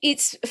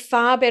It's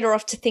far better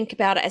off to think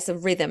about it as a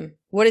rhythm.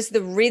 What is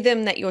the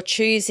rhythm that you're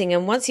choosing?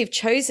 And once you've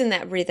chosen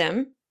that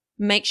rhythm,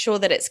 make sure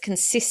that it's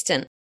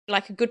consistent.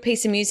 Like a good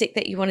piece of music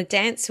that you want to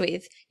dance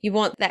with, you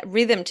want that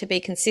rhythm to be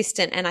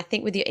consistent. And I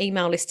think with your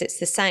email list, it's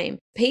the same.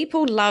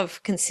 People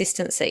love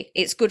consistency.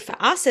 It's good for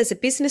us as a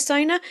business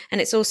owner,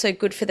 and it's also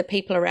good for the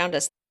people around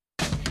us.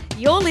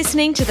 You're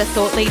listening to the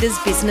Thought Leaders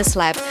Business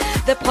Lab,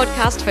 the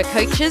podcast for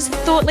coaches,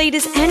 thought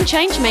leaders, and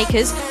change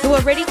makers who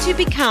are ready to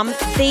become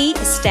the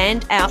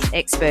standout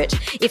expert.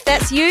 If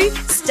that's you,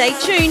 stay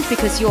tuned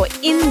because you're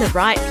in the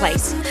right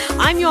place.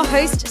 I'm your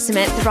host,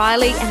 Samantha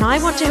Riley, and I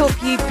want to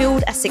help you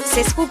build a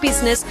successful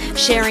business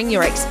sharing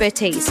your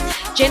expertise.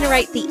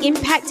 Generate the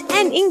impact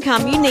and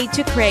income you need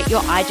to create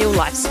your ideal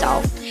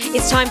lifestyle.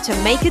 It's time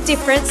to make a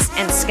difference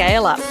and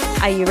scale up.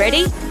 Are you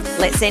ready?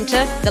 Let's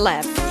enter the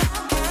lab.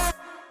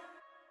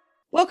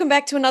 Welcome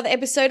back to another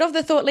episode of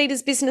the Thought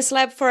Leaders Business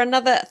Lab for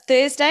another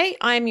Thursday.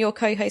 I'm your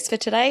co-host for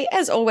today,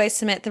 as always,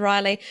 Samantha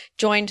Riley,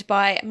 joined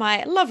by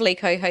my lovely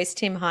co-host,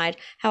 Tim Hyde.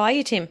 How are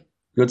you, Tim?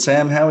 Good,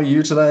 Sam. How are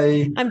you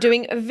today? I'm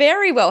doing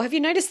very well. Have you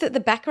noticed that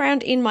the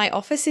background in my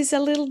office is a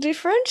little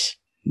different?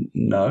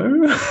 No.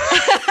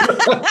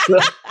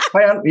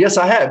 Yes,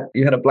 I have.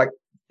 You had a black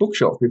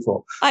bookshelf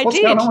before.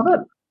 What's going on with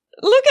that?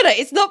 Look at it.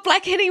 It's not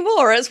black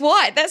anymore. It's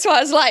white. That's why I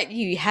was like,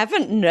 you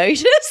haven't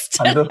noticed?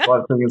 I'm just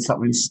thinking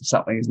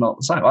something is not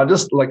the same. I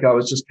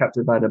was just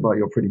captivated by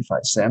your pretty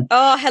face, Sam.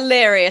 Oh,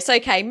 hilarious.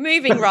 Okay,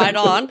 moving right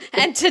on.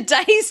 And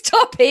today's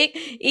topic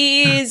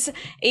is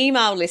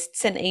email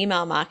lists and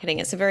email marketing.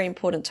 It's a very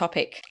important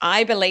topic,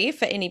 I believe,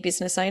 for any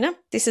business owner.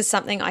 This is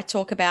something I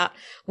talk about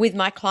with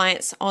my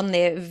clients on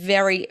their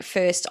very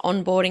first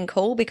onboarding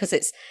call because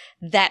it's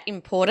that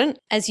important,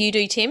 as you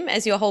do, Tim,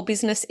 as your whole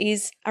business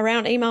is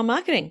around email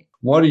marketing.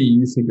 Why do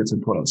you think it's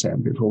important,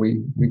 Sam, before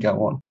we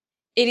go on?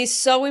 It is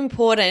so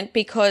important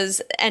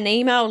because an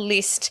email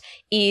list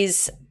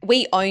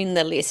we own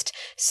the list.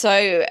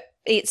 So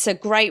it's a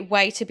great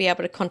way to be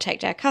able to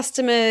contact our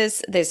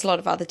customers. There's a lot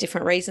of other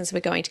different reasons we're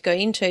going to go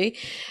into,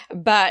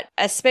 but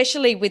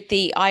especially with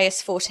the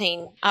iOS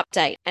 14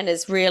 update and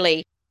has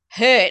really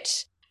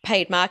hurt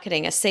paid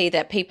marketing. I see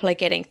that people are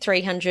getting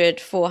 300,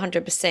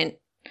 400%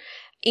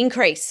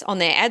 increase on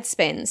their ad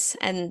spends.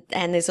 And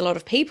there's a lot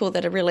of people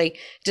that are really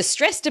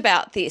distressed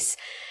about this.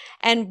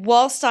 And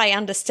whilst I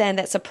understand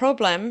that's a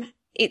problem,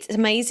 it's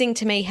amazing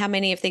to me how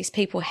many of these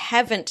people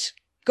haven't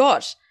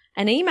got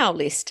an email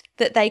list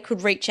that they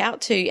could reach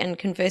out to and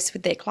converse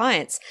with their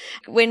clients.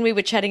 When we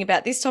were chatting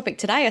about this topic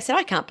today, I said,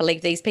 I can't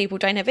believe these people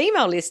don't have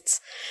email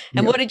lists.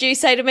 And What did you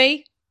say to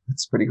me?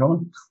 It's pretty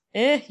common.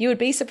 Yeah, you would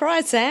be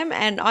surprised, Sam.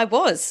 And I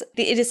was.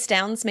 It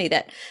astounds me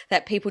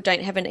that people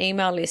don't have an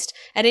email list.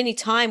 At any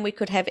time, we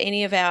could have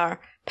any of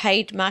our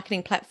paid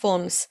marketing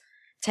platforms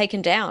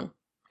taken down.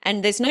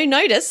 And there's no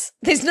notice.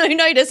 There's no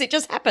notice. It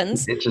just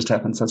happens. It just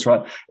happens. That's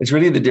right. It's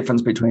really the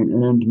difference between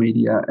earned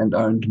media and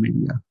owned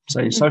media.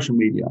 So social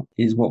media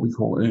is what we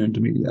call earned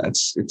media.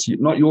 It's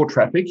not your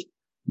traffic.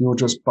 You're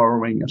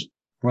borrowing it.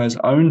 Whereas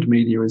owned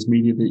media is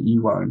media that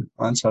you own,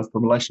 right? So it's the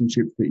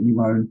relationships that you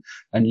own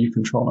and you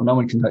control, and no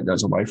one can take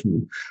those away from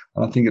you.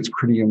 And I think it's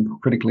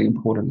critically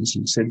important, as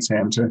you said,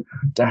 Sam, to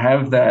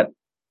have that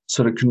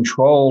sort of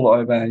control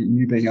over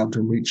you being able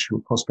to reach your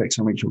prospects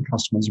and reach your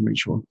customers and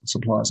reach your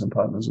suppliers and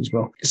partners as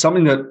well. It's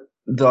something that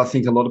I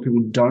think a lot of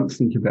people don't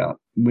think about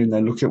when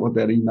they look at what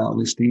that email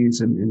list is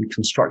and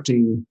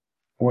constructing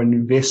or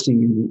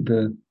investing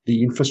in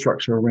the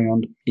infrastructure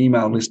around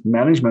email list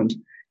management.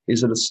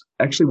 Is that it's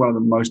actually one of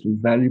the most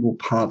valuable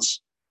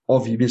parts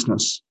of your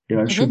business,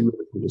 should you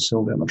really put a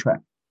sell down the track.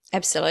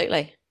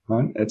 Absolutely.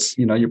 Right? It's,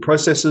 your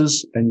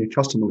processes and your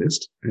customer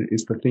list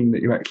is the thing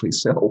that you actually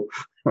sell.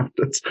 Right?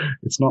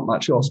 It's not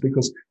much else,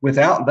 because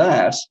without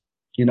that,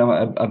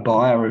 a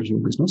buyer of your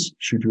business,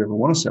 should you ever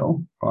want to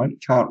sell, right,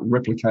 can't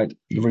replicate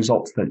the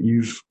results that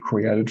you've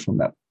created from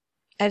that.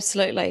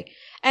 Absolutely.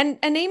 And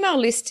an email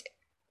list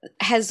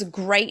has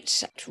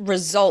great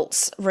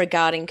results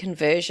regarding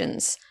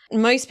conversions.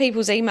 Most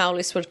people's email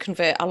list would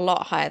convert a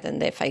lot higher than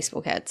their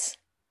Facebook ads.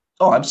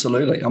 Oh,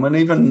 absolutely. I mean,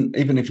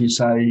 even if you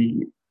say,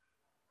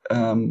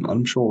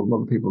 I'm sure a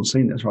lot of people have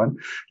seen this, right?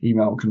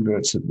 Email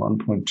converts at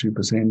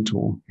 1.2%,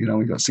 or,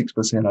 we got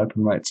 6%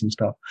 open rates and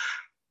stuff.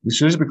 It's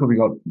just because we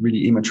got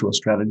really immature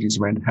strategies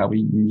around how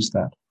we use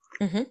that.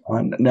 Mm-hmm.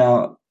 And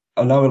now,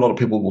 I know a lot of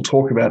people will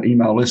talk about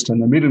email list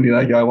and immediately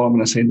they go, well, I'm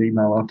going to send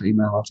email after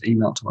email after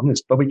email to my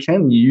list. But we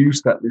can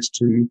use that list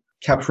to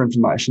capture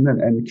information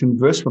and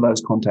converse with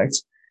those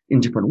contacts in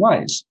different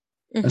ways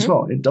as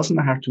well. It doesn't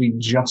have to be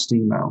just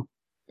email.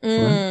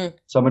 Right?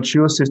 So a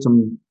mature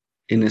system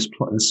in this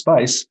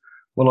space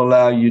will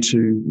allow you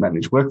to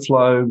manage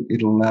workflow.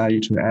 It'll allow you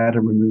to add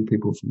and remove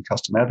people from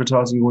custom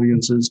advertising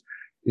audiences.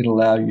 It'll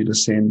allow you to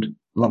send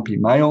lumpy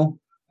mail.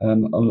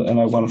 And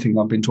one thing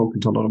I've been talking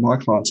to a lot of my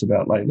clients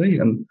about lately,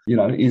 and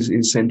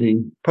is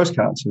sending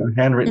postcards,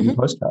 handwritten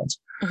postcards,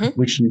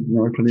 which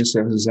there are plenty of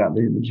services out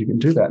there that you can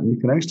do that, and you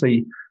can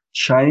actually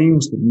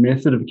change the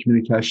method of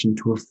communication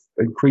to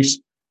increase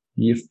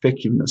the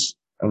effectiveness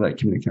of that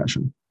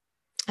communication.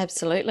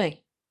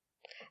 Absolutely.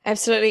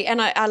 Absolutely.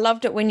 And I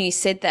loved it when you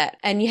said that.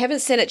 And you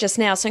haven't said it just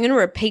now, so I'm going to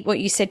repeat what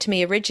you said to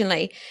me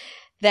originally,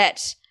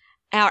 that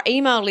our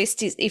email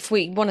list is, if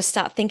we want to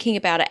start thinking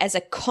about it as a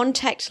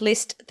contact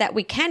list that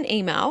we can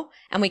email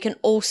and we can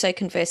also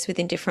converse with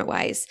in different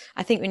ways.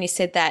 I think when you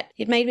said that,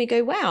 it made me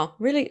go, wow,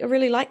 I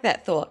really like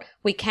that thought.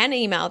 We can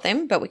email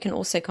them, but we can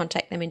also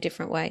contact them in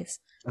different ways.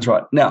 That's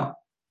right. Now,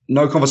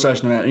 no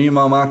conversation about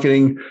email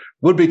marketing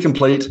would be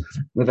complete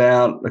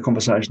without a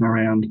conversation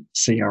around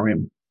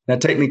CRM. Now,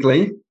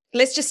 technically,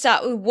 let's just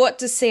start with, what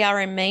does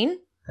CRM mean?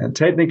 And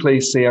technically,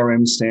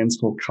 CRM stands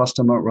for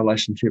Customer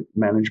Relationship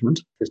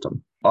Management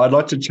System. I'd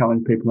like to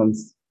challenge people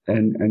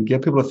and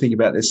get people to think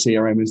about their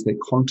CRM as their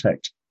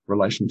contact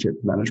relationship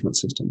management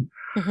system.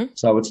 Mm-hmm.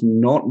 So it's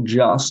not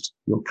just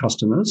your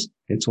customers,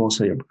 it's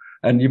also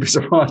and you'd be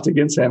surprised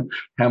again, Sam,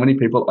 how many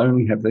people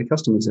only have their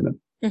customers in it,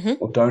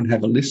 mm-hmm. or don't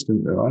have a list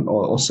in there, right?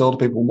 Or sell to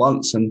people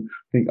once and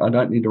think, I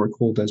don't need to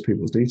record those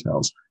people's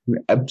details.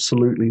 You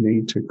absolutely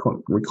need to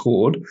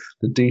record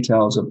the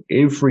details of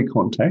every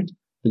contact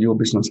that your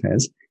business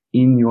has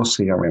in your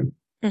CRM.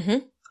 Mm-hmm.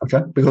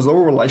 Okay? Because they're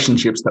all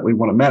relationships that we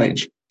want to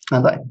manage,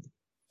 aren't they?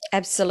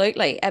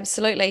 Absolutely.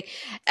 Absolutely.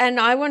 And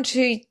I want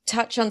to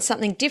touch on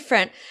something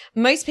different.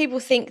 Most people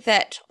think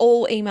that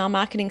all email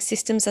marketing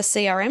systems are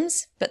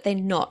CRMs, but they're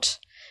not.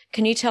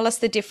 Can you tell us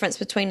the difference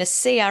between a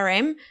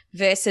CRM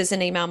versus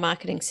an email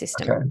marketing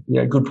system? Okay.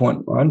 Yeah, good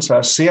point, right? So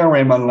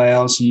CRM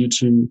allows you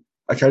to,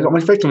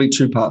 effectively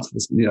two parts of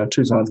this,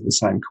 two sides of the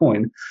same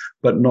coin,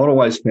 but not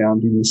always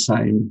found in the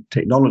same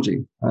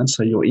technology. Right?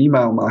 So your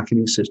email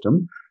marketing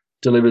system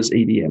delivers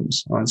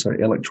EDMs, right? So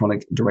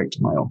electronic direct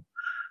mail.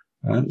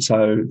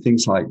 So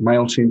things like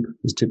MailChimp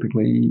is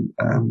typically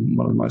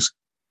one of the most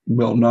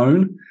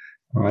well-known,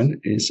 right,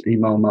 is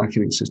email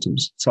marketing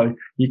systems. So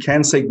you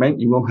can segment.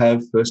 You will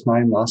have first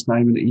name, last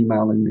name, and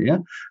email in there,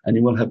 and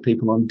you will have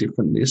people on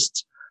different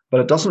lists.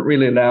 But it doesn't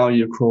really allow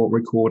you to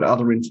record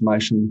other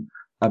information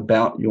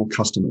about your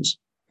customers.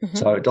 Mm-hmm.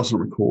 So it doesn't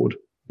record,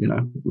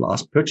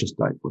 last purchase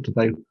date.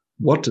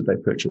 What did they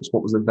purchase?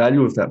 What was the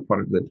value of that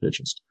product they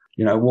purchased?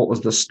 What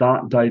was the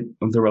start date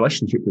of the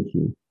relationship with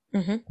you?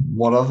 Mm-hmm.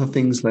 What other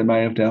things they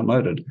may have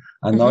downloaded.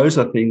 And mm-hmm. those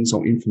are things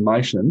or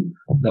information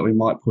that we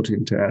might put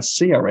into our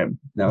CRM.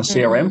 Now, a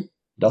CRM mm-hmm.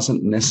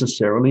 doesn't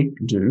necessarily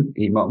do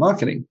email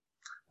marketing.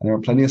 And there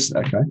are plenty of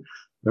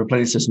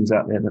systems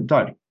out there that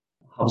don't.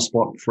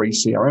 HubSpot free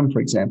CRM, for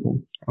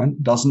example,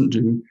 right, doesn't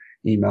do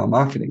email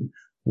marketing.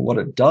 But what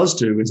it does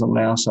do is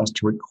allows us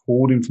to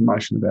record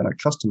information about our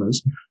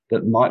customers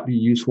that might be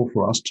useful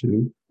for us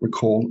to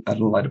recall at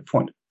a later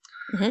point.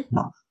 Mm-hmm.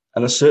 Now,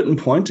 at a certain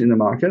point in the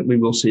market, we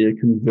will see a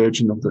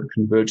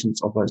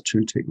convergence of those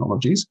two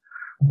technologies.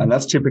 And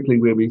that's typically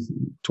where we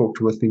talk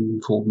to a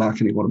thing called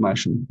marketing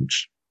automation,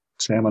 which,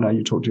 Sam, I know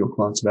you talk to your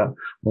clients about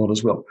a lot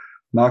as well.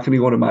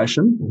 Marketing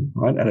automation,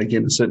 right, at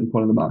again, a certain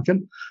point in the market,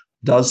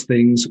 does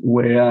things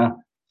where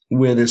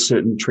there's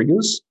certain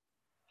triggers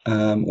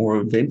or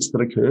events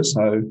that occur.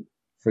 So,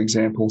 for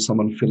example,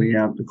 someone filling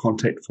out the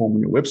contact form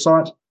on your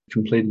website,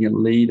 completing a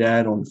lead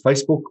ad on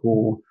Facebook,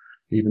 or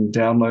even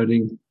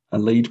downloading a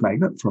lead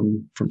magnet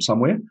from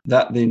somewhere,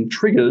 that then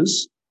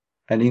triggers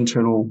an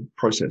internal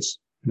process.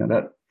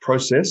 That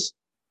process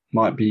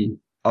might be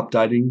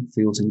updating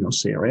fields in your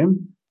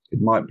CRM. It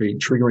might be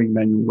triggering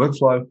manual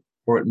workflow,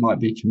 or it might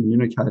be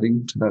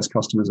communicating to those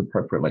customers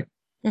appropriately.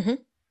 Mm-hmm.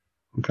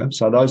 Okay.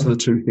 So those are the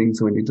two things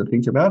that we need to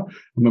think about.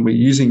 And when we're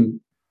using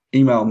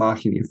email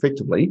marketing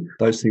effectively,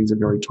 those things are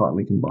very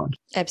tightly combined.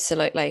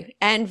 Absolutely.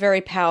 And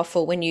very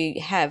powerful when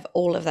you have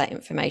all of that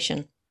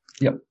information.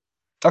 Yep.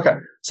 Okay,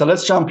 so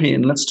let's jump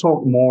in. Let's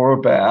talk more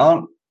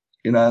about,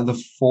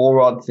 the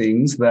four odd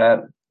things that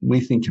we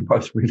think are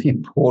both really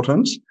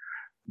important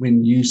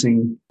when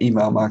using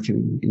email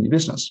marketing in your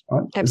business,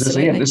 right?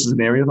 Absolutely. This is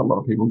an area that a lot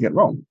of people get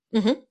wrong.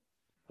 Mm-hmm.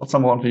 What's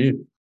number one for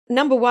you?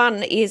 Number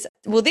one is,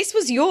 this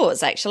was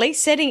yours actually,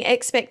 setting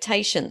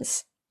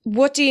expectations.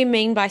 What do you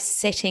mean by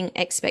setting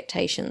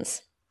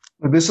expectations?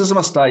 This is a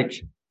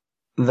mistake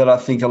that I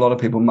think a lot of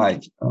people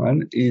make,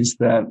 right, is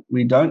that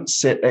we don't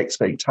set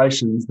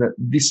expectations that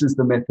this is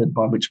the method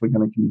by which we're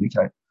going to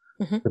communicate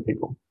mm-hmm. to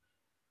people.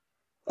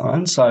 All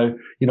right. So,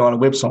 on a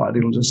website,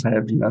 it'll just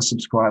have,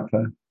 subscribe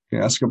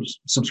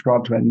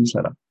to our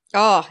newsletter.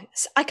 Oh,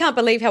 I can't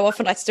believe how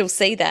often I still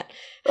see that.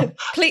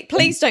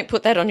 Please don't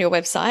put that on your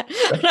website.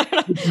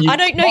 I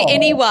don't know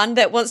anyone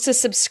that wants to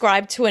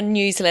subscribe to a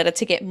newsletter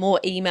to get more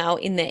email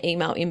in their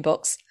email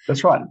inbox.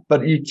 That's right.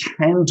 But you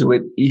can do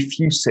it if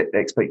you set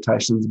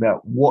expectations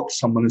about what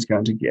someone is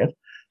going to get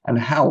and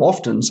how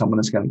often someone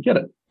is going to get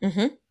it.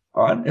 Mm-hmm.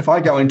 All right. If I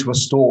go into a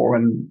store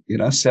and,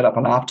 set up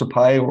an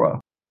Afterpay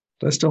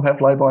do they still have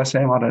lay-by,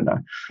 Sam? I don't know.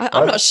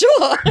 I'm not sure.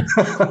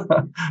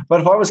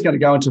 But if I was going to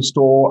go into a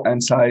store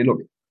and say,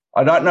 look,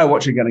 I don't know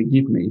what you're going to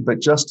give me,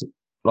 but just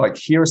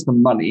here's the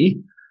money,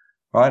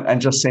 right? And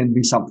just send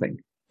me something,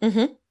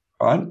 mm-hmm.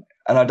 right?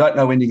 And I don't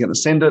know when you're going to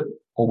send it,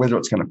 or whether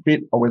it's going to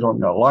fit, or whether I'm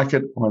going to like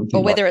it,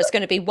 or whether it's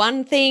going to be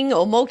one thing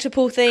or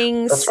multiple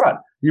things. That's right.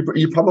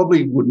 You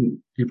probably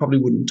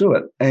wouldn't do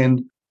it,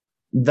 and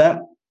that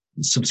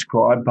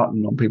subscribe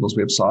button on people's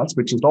websites,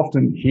 which is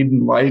often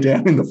hidden way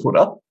down in the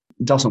footer,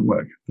 doesn't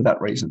work for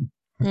that reason.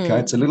 Okay.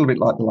 It's a little bit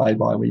like the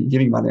lay-by where you're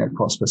giving money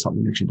across for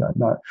something that you don't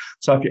know.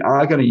 So if you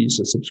are going to use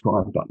a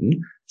subscribe button,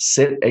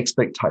 set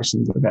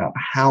expectations about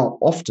how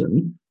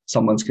often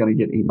someone's going to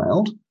get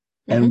emailed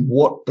and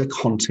what the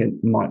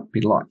content might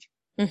be like.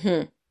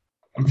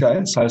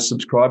 Okay. So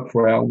subscribe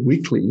for our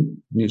weekly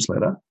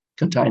newsletter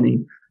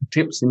containing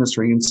tips,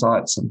 industry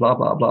insights, and blah,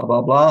 blah, blah,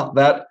 blah, blah.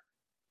 That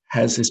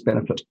has this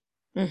benefit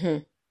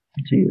to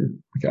you.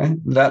 Okay.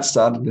 That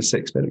started to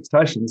set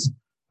expectations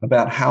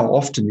about how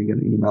often you're going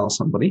to email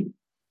somebody.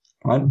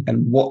 Right?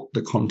 And what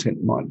the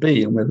content might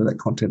be and whether that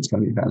content's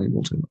going to be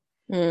valuable to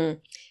them.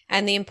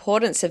 And the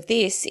importance of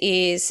this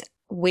is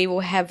we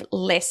will have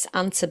less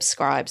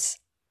unsubscribes.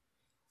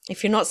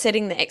 If you're not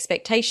setting the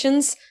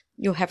expectations,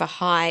 you'll have a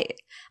high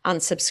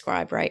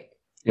unsubscribe rate.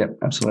 Yeah,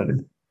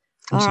 absolutely.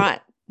 All right.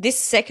 This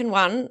second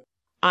one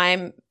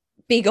I'm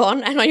big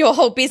on, and your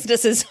whole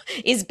business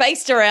is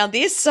based around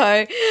this.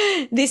 So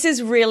this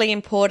is really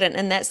important,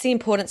 and that's the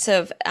importance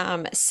of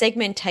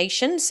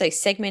segmentation. So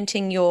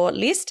segmenting your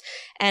list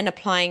and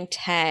applying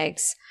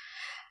tags.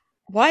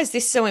 Why is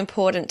this so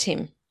important,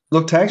 Tim?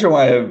 Look, tags are a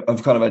way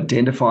of kind of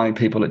identifying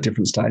people at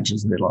different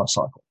stages of their life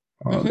cycle,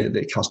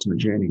 their customer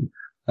journey,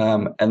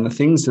 and the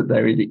things that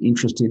they're either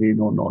interested in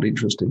or not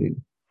interested in.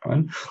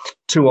 Right?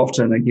 Too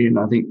often, again,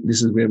 I think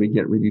this is where we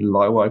get really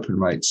low open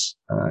rates,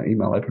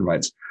 email open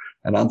rates,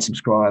 and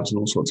unsubscribes and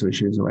all sorts of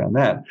issues around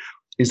that,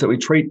 is that we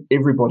treat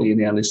everybody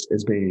in our list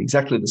as being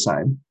exactly the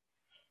same,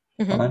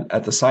 right,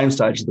 at the same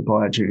stage of the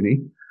buyer journey,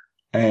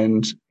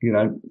 and,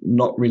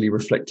 not really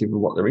reflective of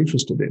what they're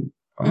interested in.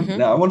 Right?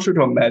 Now, I want you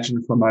to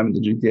imagine for a moment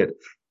that you get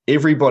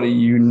everybody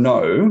you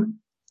know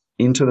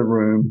into the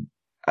room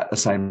at the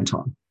same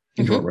time,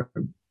 into a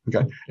room.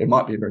 Okay. It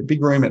might be a very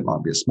big room. It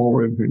might be a small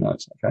room. Who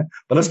knows? Okay.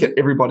 But let's get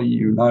everybody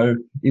you know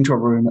into a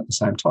room at the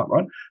same time,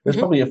 right? There's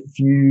probably a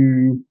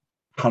few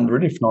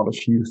hundred, if not a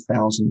few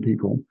thousand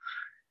people,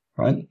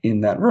 right,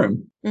 in that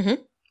room. Now,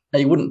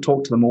 you wouldn't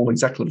talk to them all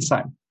exactly the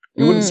same.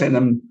 You wouldn't send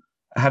them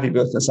a happy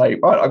birthday, say,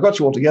 right, I've got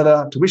you all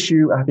together to wish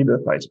you a happy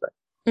birthday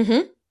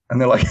today.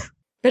 And they're like,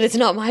 but it's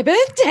not my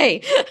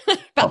birthday.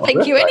 But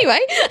thank you anyway.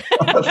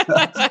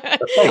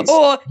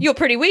 Or you're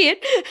pretty weird.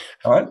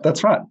 All right,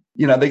 that's right.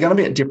 They're going to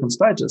be at different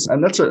stages.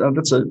 And that's I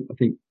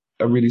think,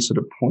 a really sort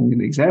of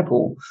poignant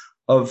example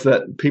of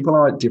that people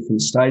are at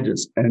different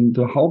stages. And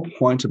the whole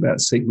point about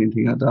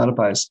segmenting our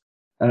database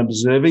and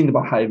observing the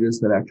behaviors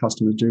that our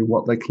customers do,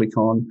 what they click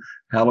on,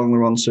 how long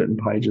they're on certain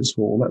pages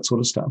for, all that sort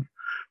of stuff,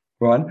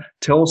 right,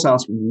 tells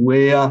us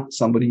where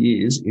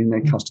somebody is in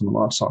their customer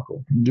life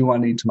cycle. Do I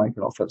need to make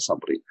an offer to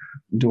somebody?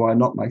 Do I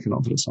not make an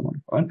offer to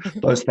someone, right?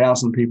 Those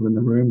 1,000 people in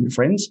the room, your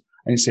friends,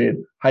 and you said,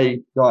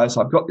 hey, guys,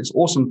 I've got this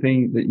awesome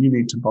thing that you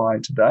need to buy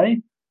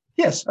today.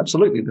 Yes,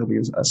 absolutely. There'll be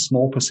a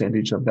small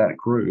percentage of that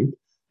group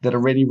that are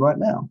ready right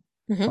now,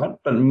 right?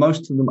 But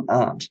most of them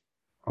aren't,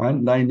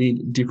 right? They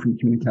need different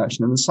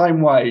communication. In the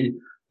same way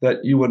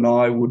that you and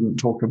I wouldn't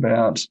talk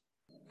about,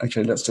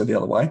 actually, let's do it the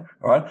other way,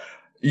 all right?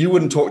 You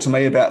wouldn't talk to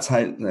me about,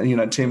 say,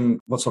 Tim,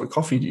 what sort of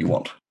coffee do you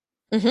want?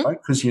 Right?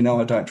 Because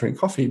I don't drink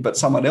coffee. But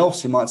someone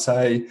else, you might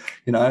say,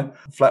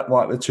 flat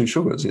white with 2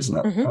 sugars, isn't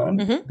it?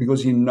 Right?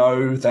 Because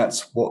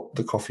that's what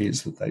the coffee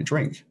is that they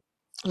drink.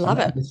 Love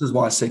it. This is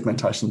why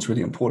segmentation is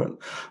really important,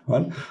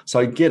 right?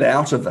 So get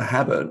out of the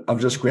habit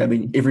of just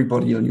grabbing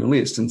everybody on your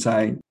list and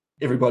saying,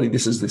 everybody,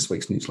 this is this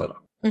week's newsletter,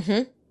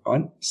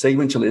 right?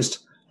 Segment your list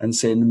and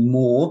send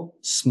more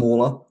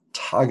smaller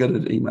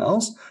targeted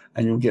emails,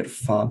 and you'll get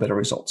far better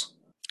results.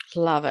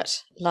 Love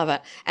it. Love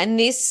it. And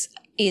this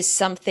is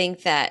something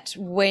that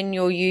when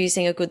you're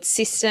using a good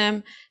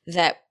system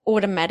that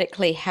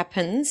automatically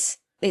happens,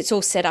 it's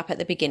all set up at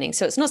the beginning.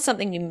 So it's not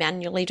something you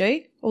manually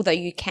do, although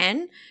you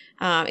can.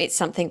 It's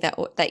something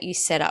that you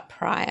set up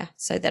prior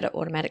so that it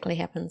automatically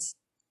happens.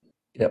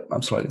 Yep,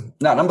 absolutely.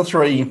 Now, number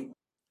 3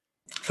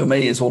 for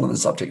me is all in the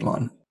subject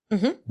line.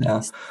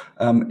 Now,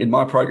 in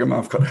my program,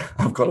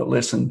 I've got a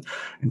lesson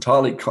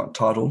entirely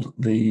titled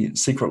 "The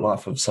Secret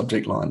Life of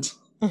Subject Lines."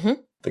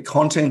 The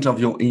content of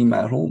your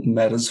email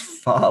matters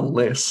far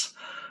less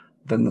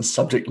than the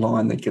subject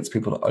line that gets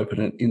people to open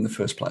it in the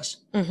first place.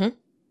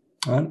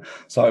 Right?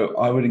 So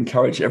I would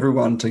encourage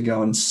everyone to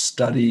go and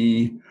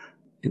study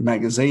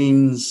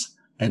magazines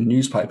and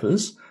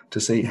newspapers to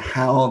see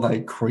how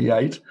they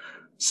create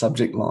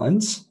subject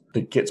lines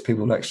that gets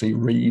people to actually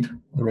read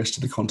the rest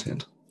of the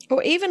content.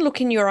 Or even look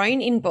in your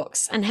own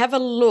inbox and have a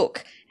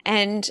look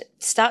and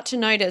start to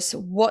notice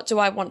what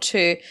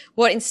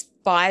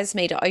inspires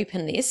me to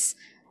open this,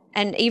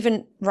 and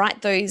even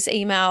write those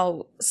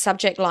email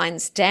subject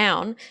lines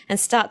down and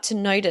start to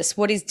notice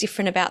what is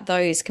different about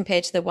those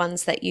compared to the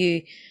ones that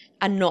you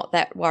are not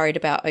that worried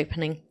about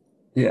opening.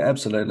 Yeah,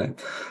 absolutely.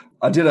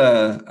 I did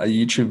a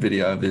YouTube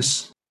video of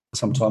this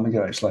some time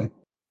ago, actually.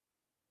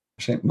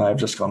 It may have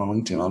just gone on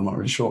LinkedIn. I'm not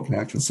really sure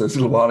now because it's a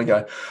little while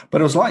ago.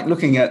 But it was like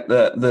looking at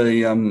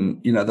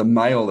the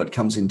mail that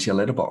comes into your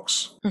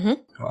letterbox.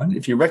 Right?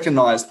 If you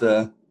recognise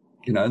the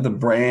the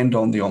brand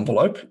on the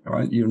envelope,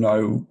 right?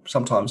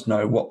 Sometimes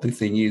know what the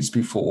thing is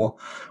before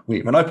we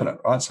even open it,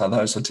 right? So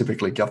those are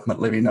typically government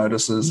levy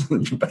notices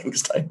and your bank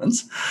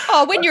statements.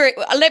 Oh,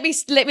 let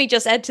me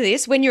just add to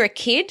this. When you're a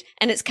kid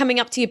and it's coming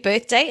up to your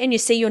birthday and you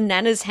see your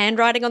nana's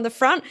handwriting on the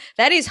front,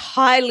 that is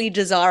highly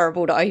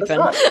desirable to open.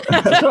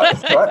 That's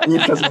right.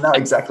 Because you know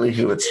exactly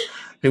who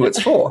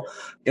it's for.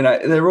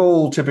 They're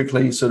all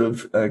typically sort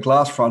of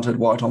glass-fronted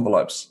white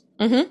envelopes.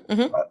 Mm-hmm,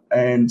 mm-hmm. Right?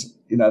 And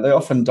they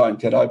often don't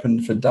get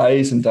opened for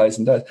days and days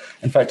and days.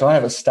 In fact, I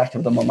have a stack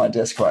of them on my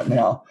desk right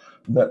now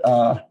that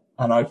are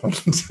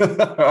unopened,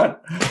 right?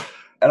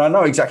 And I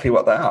know exactly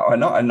what they are.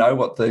 I know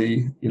what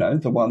the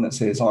one that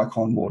says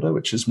Icon Water,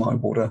 which is my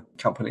water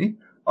company.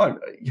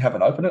 You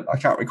haven't opened it. I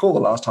can't recall the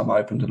last time I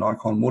opened an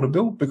Icon water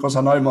bill because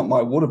I know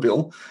my water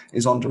bill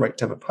is on direct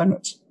debit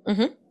payments.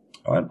 Mm-hmm.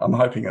 Right? I'm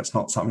hoping it's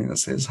not something that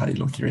says, "Hey,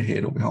 look, you're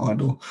ahead or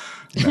behind," or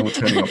we're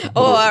turning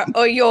off.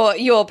 or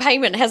your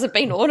payment hasn't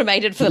been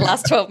automated for the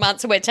last 12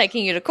 months, and we're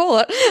taking you to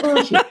court.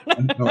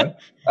 Right.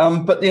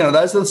 But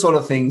those are the sort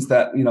of things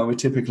that we're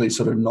typically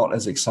sort of not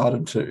as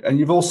excited to. And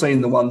you've all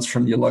seen the ones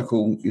from your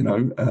local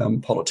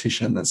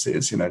politician that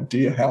says,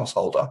 "Dear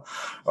householder,"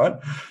 right?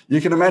 You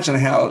can imagine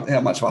how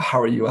much of a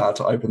hurry you are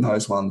to open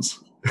those ones.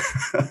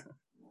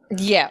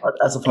 Yeah,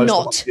 as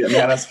opposed to the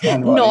amount of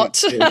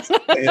handwriting.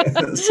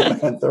 Not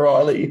Samantha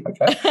Riley.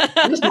 Okay,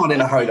 we're just not in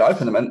a hurry to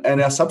open them,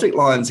 and our subject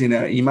lines in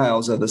our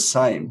emails are the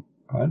same.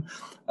 Right?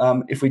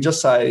 If we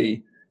just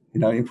say,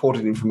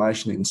 important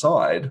information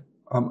inside,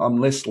 I'm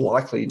less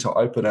likely to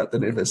open it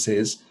than if it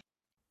says,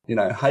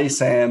 "Hey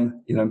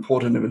Sam,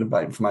 important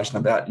information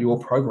about your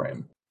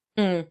program."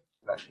 Here.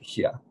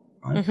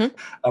 Right?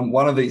 Mm-hmm.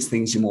 One of these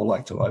things you're more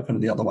likely to open,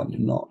 and the other one you're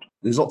not.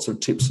 There's lots of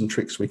tips and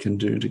tricks we can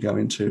do to go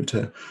into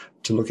to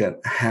look at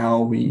how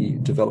we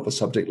develop a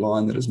subject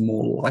line that is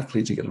more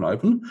likely to get an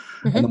open.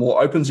 Mm-hmm. And the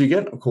more opens you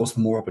get, of course, the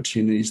more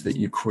opportunities that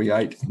you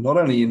create, not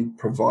only in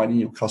providing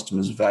your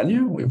customers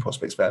value or your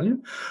prospects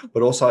value,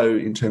 but also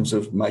in terms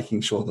of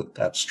making sure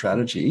that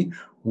strategy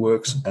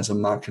works as a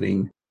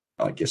marketing,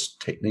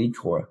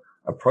 technique or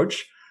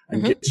approach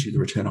and gets you the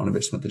return on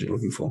investment that you're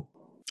looking for.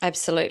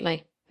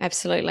 Absolutely.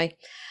 Absolutely.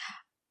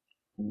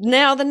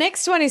 Now, the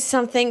next one is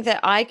something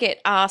that I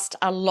get asked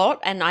a lot,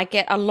 and I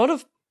get a lot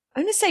of,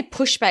 I'm going to say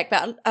pushback,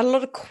 but a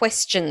lot of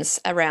questions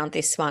around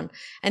this one.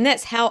 And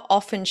that's how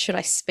often should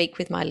I speak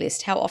with my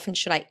list? How often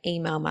should I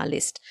email my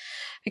list?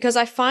 Because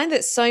I find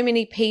that so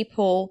many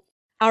people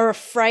are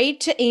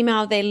afraid to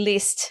email their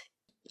list.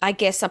 I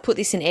guess I put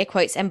this in air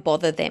quotes, and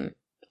bother them.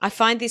 I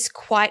find this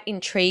quite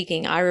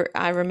intriguing.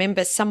 I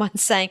remember someone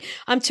saying,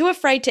 "I'm too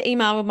afraid to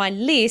email my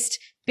list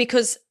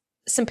because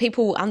some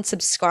people will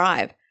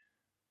unsubscribe."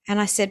 And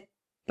I said,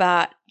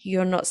 "But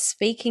you're not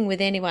speaking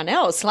with anyone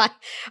else." Like,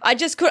 I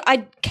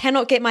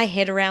cannot get my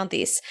head around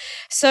this.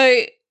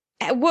 So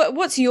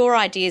what's your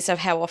ideas of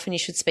how often you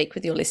should speak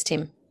with your list,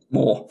 Tim?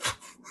 More.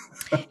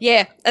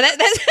 Yeah,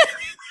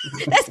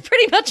 that's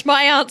pretty much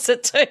my answer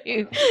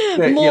too.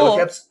 More. Yeah,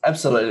 look,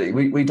 absolutely.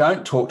 We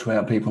don't talk to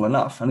our people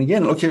enough. And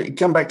again, look, you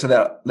come back to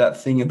that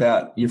thing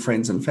about your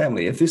friends and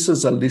family. If this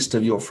is a list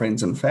of your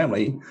friends and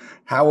family,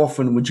 how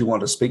often would you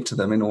want to speak to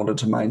them in order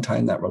to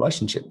maintain that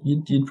relationship?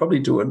 You'd probably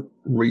do it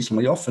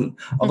reasonably often.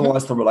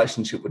 Otherwise, the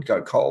relationship would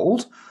go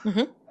cold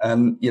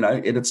and,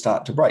 it'd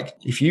start to break.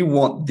 If you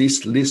want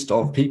this list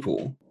of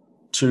people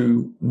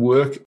to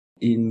work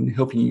in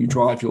helping you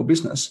drive your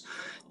business,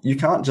 you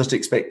can't just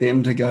expect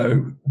them to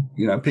go,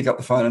 pick up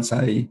the phone and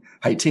say,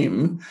 "Hey,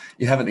 Tim,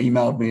 you haven't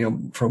emailed me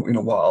in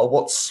a while.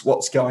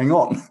 What's going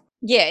on?"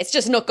 Yeah, it's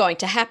just not going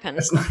to happen.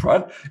 That's not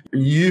right.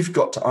 You've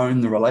got to own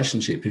the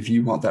relationship if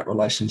you want that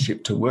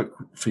relationship to work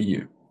for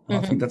you. I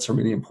think that's a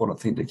really important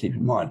thing to keep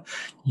in mind.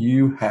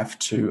 You have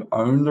to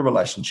own the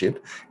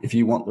relationship if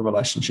you want the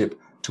relationship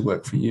to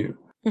work for you.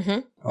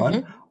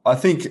 Right? I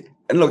think,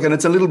 and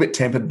it's a little bit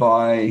tempered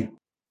by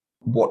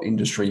what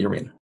industry you're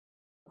in.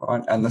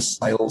 Right, and the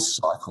sales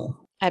cycle.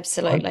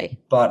 Absolutely. Right?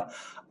 But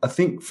I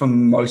think for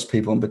most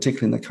people, and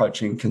particularly in the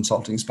coaching and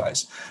consulting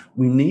space,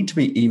 we need to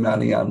be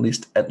emailing our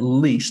list at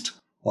least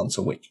once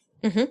a week.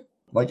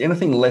 Like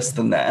anything less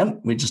than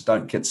that, we just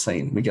don't get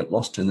seen. We get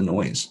lost in the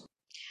noise.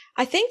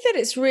 I think that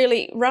it's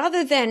really,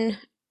 rather than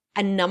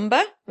a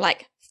number,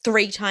 like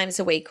 3 times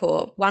a week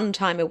or 1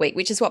 time a week,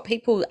 which is what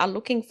people are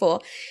looking for,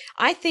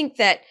 I think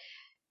that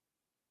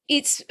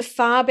it's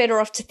far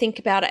better off to think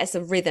about it as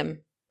a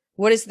rhythm.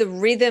 What is the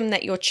rhythm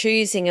that you're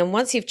choosing? And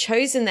once you've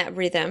chosen that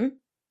rhythm,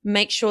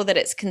 make sure that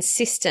it's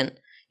consistent.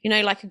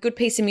 Like a good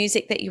piece of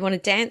music that you want to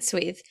dance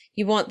with,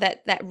 you want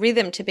that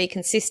rhythm to be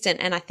consistent.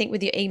 And I think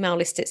with your email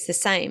list, it's the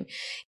same.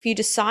 If you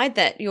decide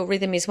that your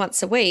rhythm is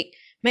once a week,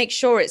 make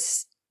sure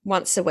it's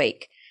once a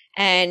week.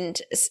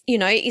 And, is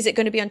it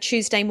going to be on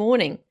Tuesday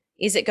morning?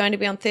 Is it going to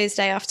be on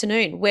Thursday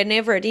afternoon?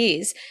 Whenever it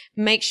is,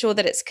 make sure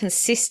that it's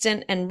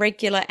consistent and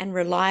regular and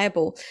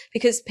reliable,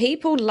 because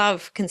people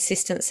love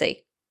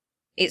consistency.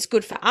 It's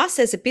good for us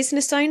as a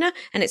business owner,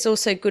 and it's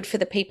also good for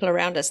the people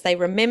around us. They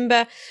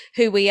remember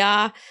who we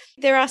are.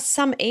 There are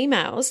some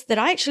emails that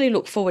I actually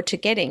look forward to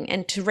getting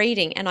and to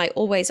reading, and I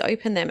always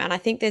open them. And I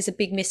think there's a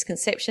big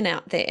misconception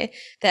out there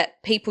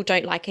that people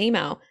don't like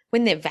email.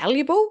 When they're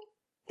valuable,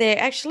 they're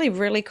actually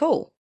really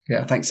cool.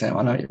 Yeah, thanks, Sam.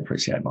 I know you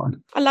appreciate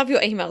mine. I love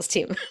your emails,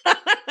 Tim.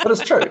 But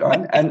it's true,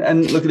 right?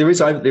 And look, there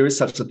is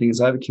such a thing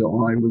as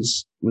overkill. I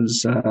was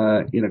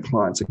in a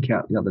client's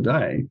account the other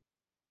day,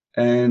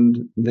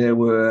 and there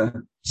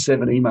were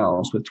 7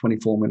 emails with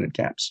 24-minute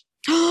gaps.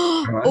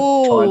 Right?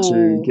 Trying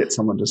to get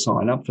someone to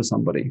sign up for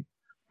somebody.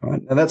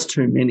 Right? And that's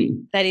too many.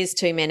 That is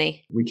too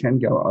many. We can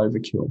go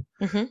overkill.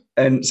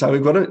 And so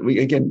we've got to,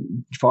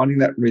 again, finding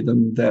that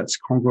rhythm that's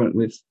congruent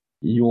with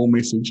your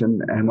message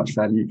and how much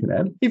value you can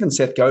add. Even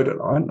Seth Godin,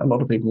 right? A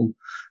lot of people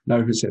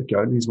know who Seth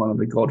Godin is. He's one of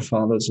the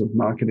godfathers of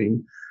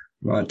marketing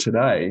right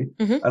today.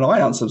 And I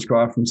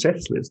unsubscribed from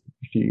Seth's list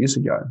a few years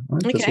ago,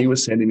 right? Because he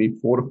was sending me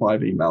 4 to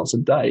 5 emails a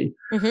day.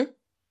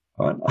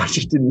 Right? I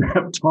just didn't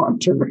have time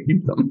to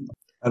read them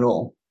at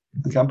all.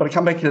 Okay, but I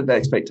come back to the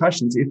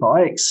expectations. If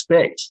I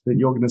expect that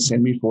you're going to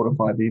send me 4 to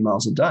 5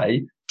 emails a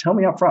day, tell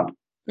me up front.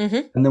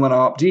 And then when I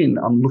opt in,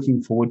 I'm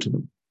looking forward to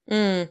them.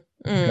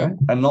 Okay,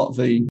 and not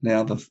I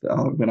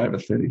went over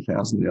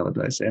 30,000 the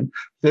other day, Sam.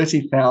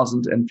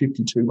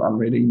 30,052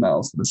 unread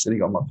emails that are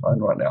sitting on my phone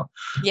right now.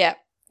 Yeah,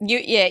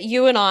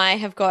 you and I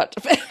have got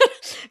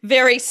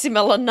very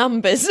similar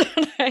numbers.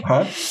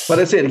 Right? But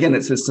it's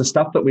the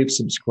stuff that we've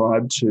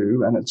subscribed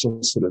to, and it's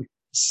just sort of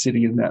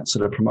sitting in that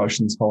sort of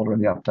promotions folder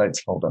and the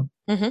updates folder.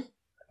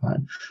 Right?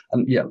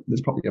 And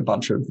there's probably a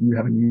bunch of, you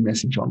have a new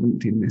message on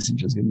LinkedIn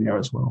messages in there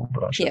as well,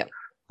 but I should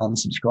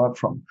unsubscribe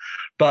from.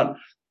 But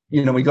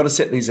we've got to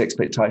set these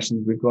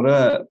expectations. We've got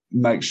to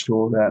make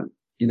sure that,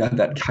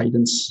 that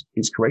cadence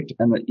is correct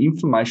and the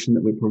information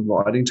that we're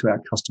providing to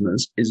our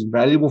customers is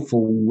valuable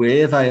for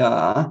where they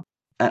are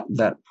at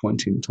that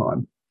point in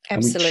time.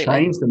 Absolutely. And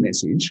we change the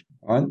message,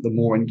 right? The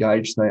more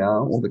engaged they are,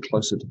 or the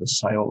closer to the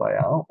sale they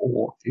are,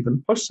 or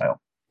even post-sale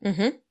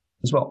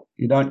as well.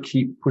 You don't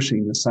keep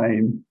pushing the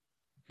same,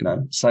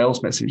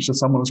 sales message to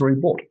someone who's already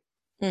bought.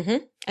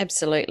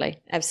 Absolutely.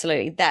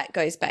 That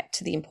goes back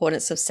to the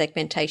importance of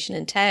segmentation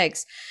and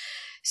tags.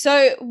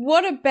 So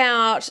what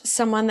about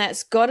someone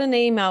that's got an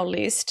email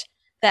list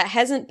that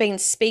hasn't been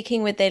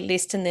speaking with their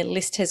list and their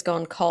list has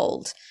gone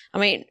cold? I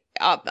mean,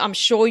 I'm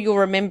sure you'll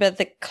remember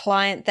the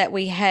client that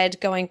we had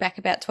going back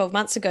about 12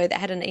 months ago that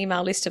had an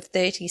email list of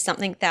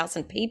 30-something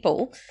thousand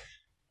people,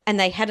 and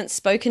they hadn't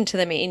spoken to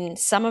them in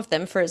some of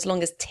them for as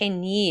long as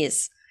 10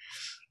 years.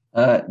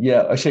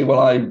 Actually,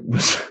 I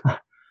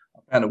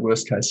found a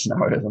worst case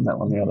scenario than that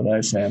one the other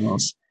day, Sam. I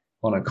was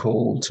on a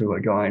call to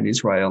a guy in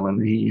Israel,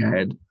 and he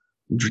had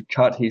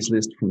cut his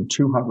list from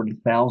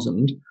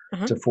 200,000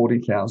 to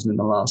 40,000 in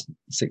the last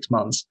 6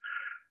 months.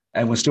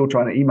 And we're still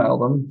trying to email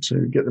them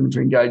to get them to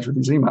engage with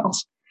his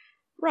emails.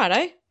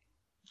 Righto.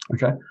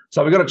 Okay.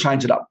 So we've got to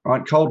change it up,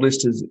 right? Cold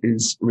list is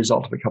a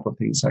result of a couple of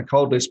things. So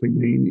cold list we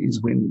mean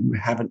is when you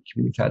haven't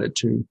communicated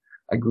to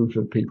a group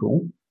of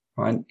people,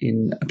 right,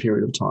 in a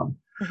period of time.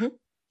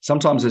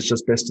 Sometimes it's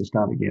just best to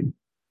start again.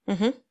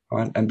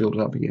 Right, and build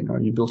it up again.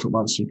 Right? You built it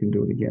once, you can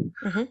do it again.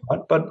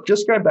 Right? But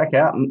just go back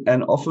out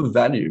and offer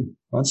value.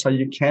 Right? So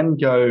you can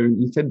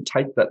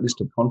take that list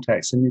of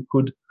contacts and you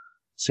could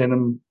send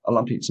them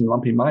some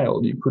lumpy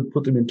mail. You could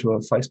put them into a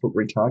Facebook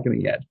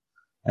retargeting ad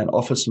and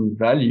offer some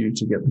value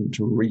to get them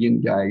to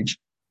re-engage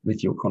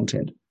with your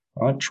content.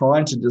 Right?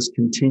 Trying to just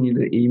continue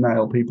to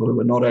email people who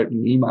are not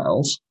opening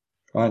emails,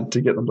 right,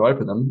 to get them to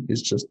open them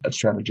is just a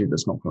strategy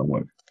that's not going to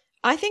work.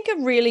 I think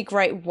a really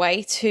great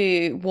way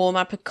to warm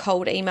up a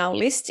cold email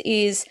list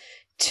is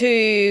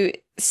to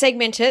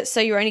segment it so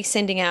you're only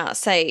sending out,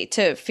 say,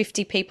 to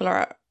 50 people,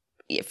 or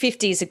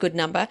 50 is a good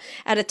number,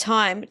 at a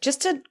time,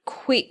 just a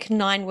quick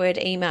 9-word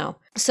email.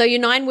 So your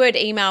 9-word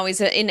email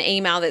is an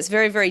email that's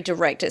very, very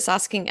direct. It's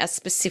asking a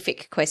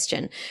specific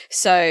question.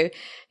 So,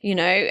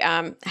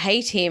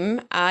 hey,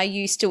 Tim, are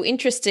you still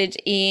interested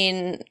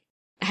in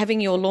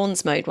having your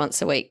lawns mowed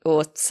once a week,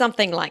 or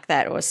something like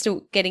that, or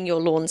still getting your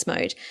lawns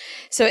mowed?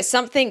 So it's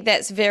something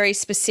that's very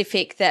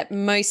specific that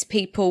most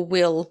people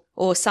will,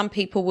 or some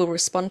people will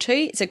respond to.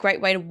 It's a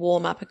great way to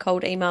warm up a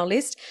cold email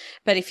list.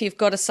 But if you've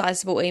got a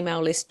sizable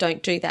email list,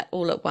 don't do that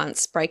all at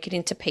once. Break it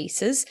into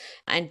pieces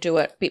and do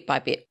it bit by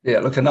bit. Yeah,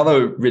 look,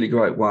 another really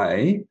great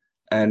way,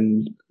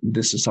 and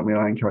this is something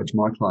I encourage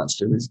my clients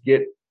to do, is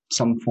get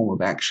some form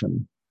of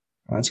action.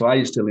 Right? So are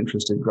you still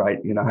interested? Great.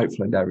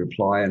 Hopefully they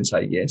reply and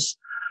say yes.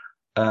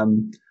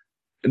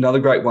 Another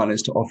great one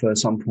is to offer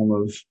some form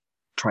of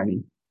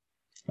training.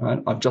 Right?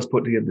 I've just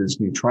put together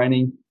this new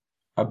training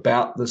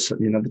about this,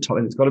 the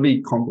topic. It's got to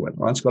be congruent,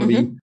 right? It's got to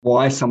be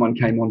why someone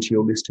came onto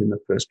your list in the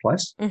first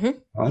place.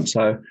 Right?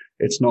 So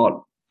it's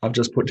not, I've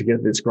just put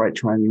together this great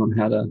training on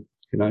how to,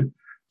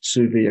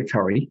 sous vide a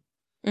curry,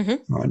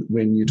 right?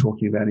 When you're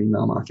talking about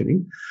email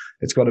marketing,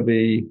 it's got to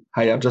be,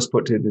 hey, I've just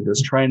put together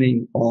this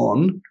training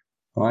on,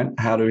 right,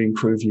 how to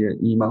improve your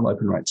email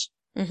open rates.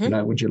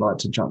 Would you like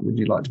to jump? Would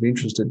you like to be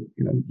interested?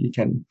 You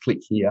can click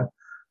here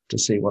to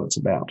see what it's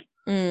about.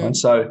 And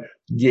so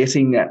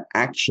getting that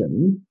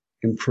action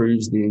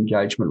improves the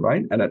engagement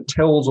rate, and it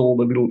tells all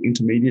the little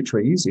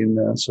intermediaries in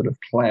the sort of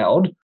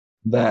cloud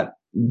that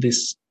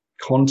this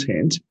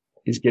content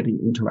is getting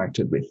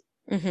interacted with.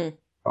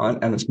 Right?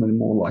 And it's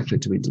more likely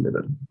to be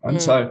delivered.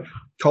 And so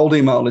cold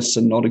email lists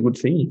are not a good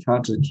thing. You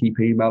can't just keep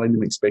emailing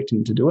them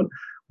expecting to do it.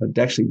 It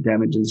actually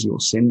damages your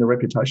sender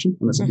reputation,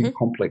 and there's a big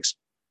complex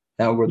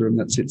algorithm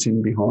that sits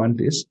in behind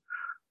this.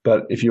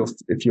 But if you're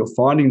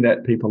finding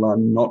that people are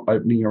not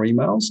opening your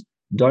emails,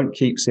 don't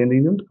keep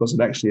sending them, because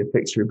it actually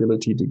affects your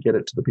ability to get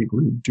it to the people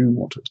who do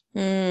want it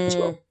as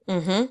well.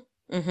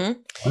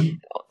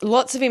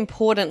 Lots of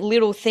important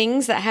little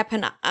things that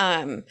happen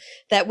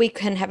that we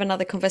can have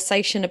another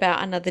conversation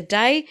about another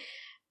day.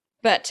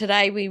 But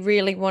today we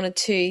really wanted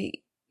to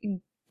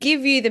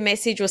give you the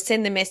message, or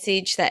send the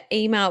message, that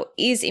email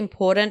is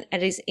important.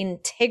 It is an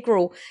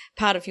integral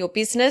part of your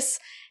business,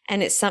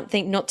 and it's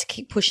something not to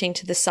keep pushing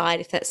to the side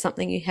if that's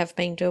something you have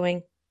been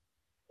doing.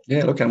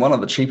 Yeah, look, and one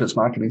of the cheapest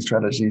marketing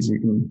strategies you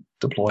can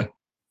deploy.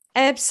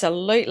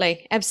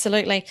 Absolutely.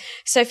 Absolutely.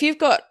 So if you've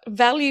got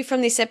value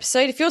from this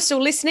episode, if you're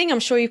still listening,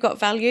 I'm sure you've got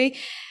value.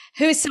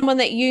 Who is someone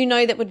that you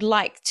know that would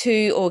like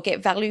to or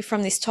get value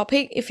from this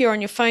topic? If you're on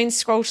your phone,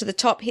 scroll to the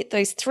top, hit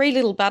those 3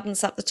 little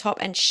buttons up the top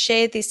and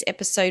share this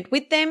episode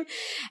with them.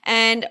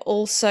 And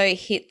also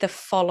hit the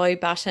follow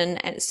button,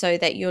 and so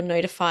that you're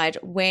notified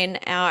when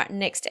our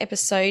next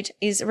episode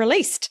is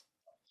released.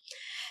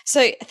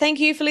 So thank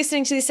you for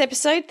listening to this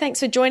episode. Thanks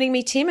for joining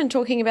me, Tim, and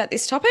talking about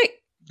this topic.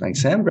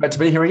 Thanks, Sam. Great to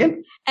be here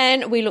again.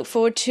 And we look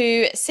forward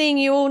to seeing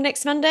you all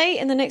next Monday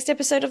in the next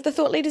episode of the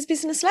Thought Leaders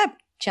Business Lab.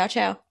 Ciao,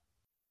 ciao.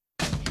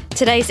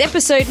 Today's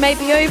episode may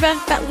be over,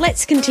 but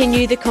let's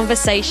continue the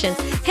conversation.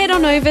 Head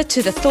on over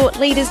to the Thought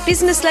Leaders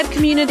Business Lab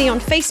community on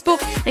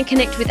Facebook and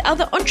connect with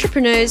other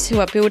entrepreneurs who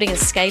are building and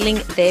scaling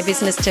their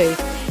business too.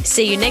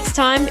 See you next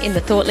time in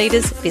the Thought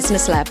Leaders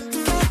Business Lab.